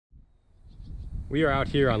We are out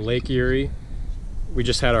here on Lake Erie. We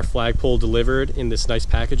just had our flagpole delivered in this nice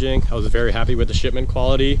packaging. I was very happy with the shipment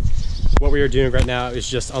quality. What we are doing right now is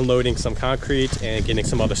just unloading some concrete and getting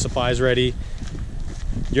some other supplies ready.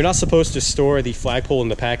 You're not supposed to store the flagpole in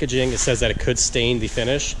the packaging. It says that it could stain the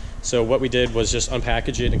finish. So what we did was just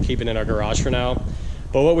unpackage it and keep it in our garage for now.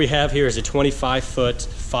 But what we have here is a 25-foot,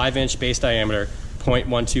 5-inch base diameter,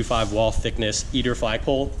 0.125 wall thickness Eder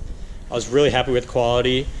flagpole. I was really happy with the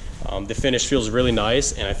quality. The finish feels really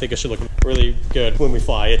nice, and I think it should look really good when we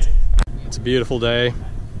fly it. It's a beautiful day.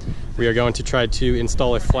 We are going to try to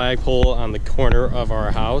install a flagpole on the corner of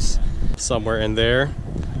our house, somewhere in there.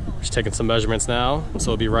 Just taking some measurements now, so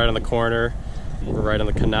it'll be right on the corner. We're right on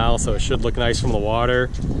the canal, so it should look nice from the water.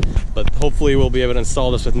 But hopefully we'll be able to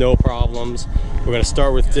install this with no problems. We're going to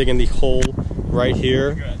start with digging the hole right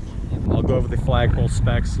here. I'll go over the flagpole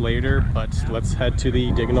specs later, but let's head to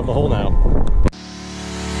the digging of the hole now.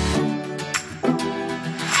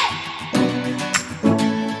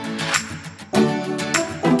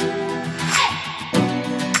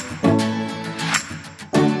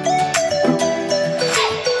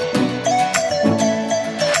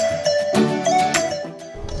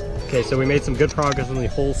 Okay, so we made some good progress on the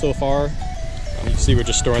hole so far. You can see we're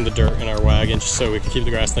just storing the dirt in our wagon just so we can keep the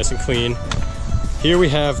grass nice and clean. Here we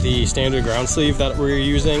have the standard ground sleeve that we're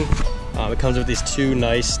using. It comes with these two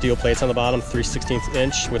nice steel plates on the bottom, 3/16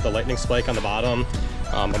 inch with a lightning spike on the bottom.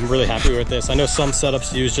 I'm really happy with this. I know some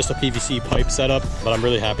setups use just a PVC pipe setup, but I'm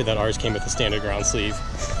really happy that ours came with the standard ground sleeve.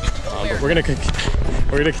 But we're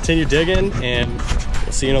gonna continue digging, and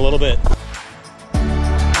we'll see you in a little bit.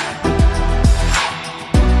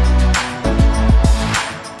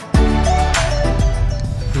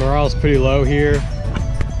 Morale's pretty low here.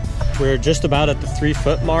 We're just about at the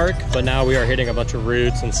 3-foot mark, but now we are hitting a bunch of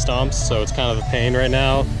roots and stumps, so it's kind of a pain right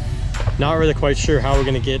now. Not really quite sure how we're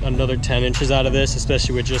gonna get another 10 inches out of this,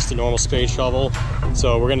 especially with just a normal spade shovel.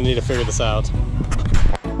 So we're gonna need to figure this out.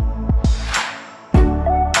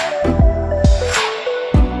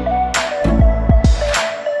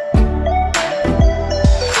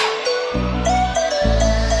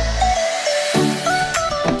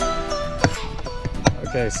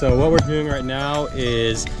 Okay, so what we're doing right now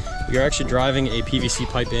is we are actually driving a PVC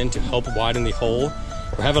pipe in to help widen the hole.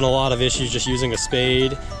 We're having a lot of issues just using a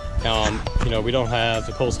spade. You know, we don't have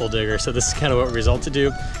a post hole digger, so this is kind of what we result to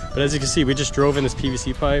do. But as you can see, we just drove in this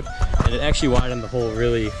PVC pipe, and it actually widened the hole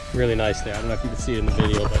really, really nicely. I don't know if you can see it in the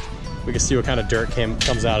video, but we can see what kind of dirt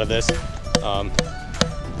comes out of this. This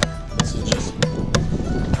is just,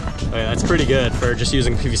 oh yeah, that's pretty good for just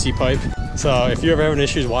using PVC pipe. So if you're ever having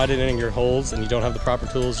issues widening your holes and you don't have the proper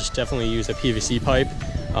tools, just definitely use a PVC pipe.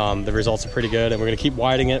 The results are pretty good, and we're going to keep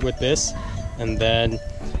widening it with this. And then, you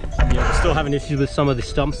know, we're still having issues with some of the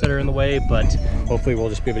stumps that are in the way, but hopefully we'll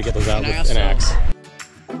just be able to get those out with an axe.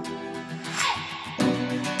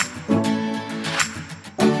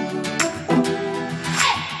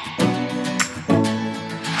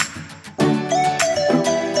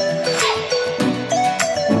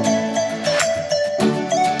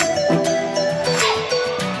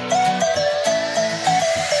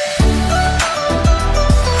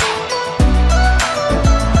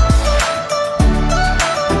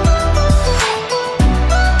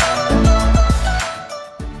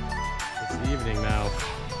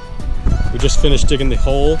 We just finished digging the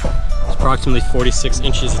hole. It's approximately 46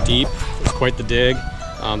 inches deep. It's quite the dig.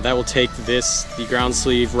 That will take the ground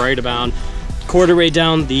sleeve right about quarter way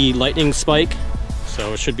down the lightning spike.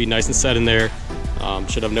 So it should be nice and set in there.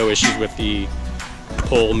 Should have no issues with the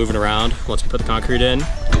pole moving around once we put the concrete in.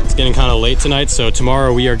 It's getting kind of late tonight, so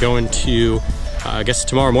tomorrow we are going to, I guess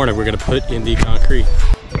tomorrow morning we're going to put in the concrete.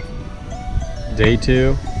 Day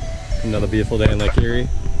 2, another beautiful day in Lake Erie.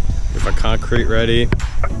 We have our concrete ready.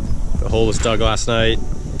 The hole was dug last night,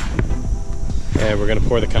 and we're gonna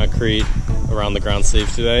pour the concrete around the ground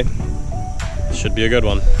sleeve today. Should be a good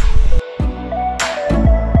one.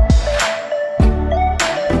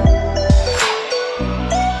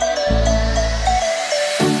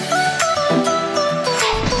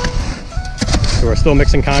 So we're still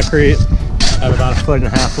mixing concrete. I have about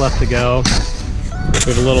 1.5 feet left to go.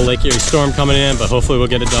 We have a little Lake Erie storm coming in, but hopefully we'll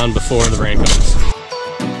get it done before the rain comes.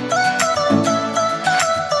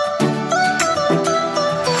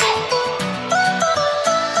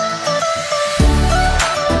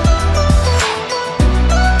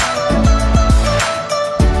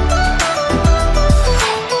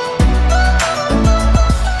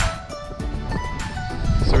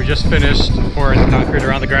 We just finished pouring the concrete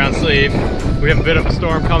around the ground sleeve. We have a bit of a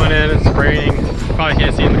storm coming in. It's raining. You probably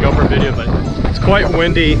can't see it in the GoPro video, but it's quite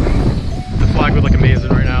windy. The flag would look amazing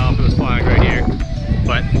right now if it was flying right here.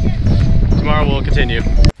 But Tomorrow we'll continue.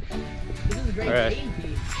 This is a great Alright.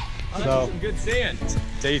 So, Some good sand.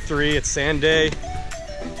 day 3, it's sand day.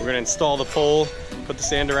 We're gonna install the pole, put the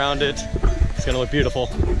sand around it. It's gonna look beautiful.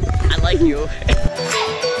 I like you.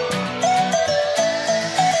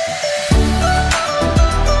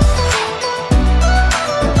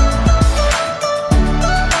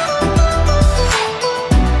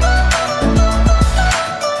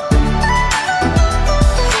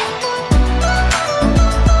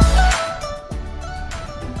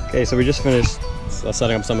 Okay, so we just finished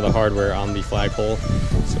setting up some of the hardware on the flagpole.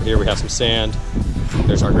 So here we have some sand.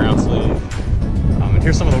 There's our ground sleeve. And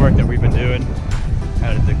here's some of the work that we've been doing.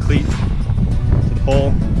 Added the cleat to the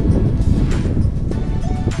pole.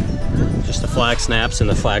 Just the flag snaps and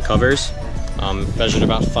the flag covers. Measured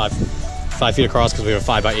about 5 feet across because we have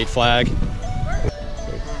a 5x8 flag.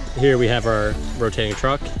 Here we have our rotating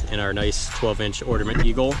truck and our nice 12-inch ornament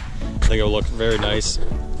eagle. I think it'll look very nice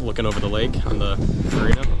looking over the lake on the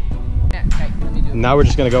marina. Now we're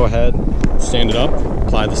just gonna go ahead, stand it up,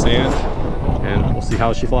 apply the sand, and we'll see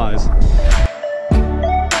how she flies.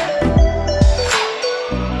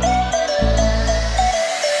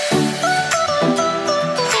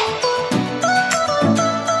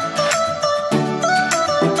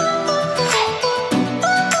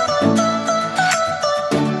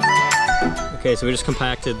 Okay, so we just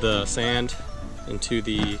compacted the sand into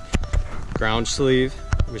the ground sleeve.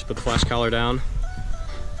 We just put the flash collar down.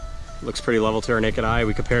 Looks pretty level to our naked eye.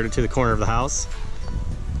 We compared it to the corner of the house.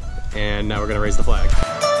 And now we're gonna raise the flag.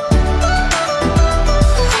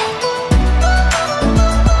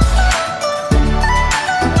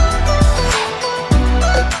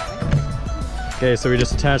 Okay, so we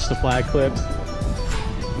just attached the flag clips.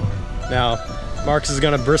 Now, Marcus is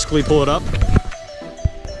gonna briskly pull it up.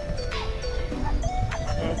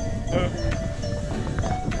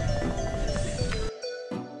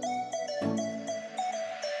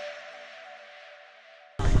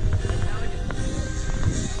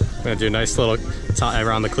 I'm gonna do a nice little tie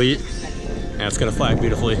around the cleat, and it's gonna flag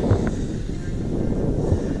beautifully.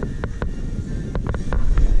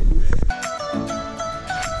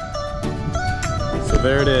 So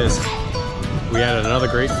there it is. We added another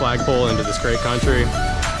great flagpole into this great country,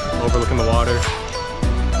 overlooking the water.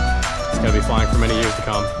 It's gonna be flying for many years to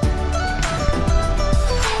come.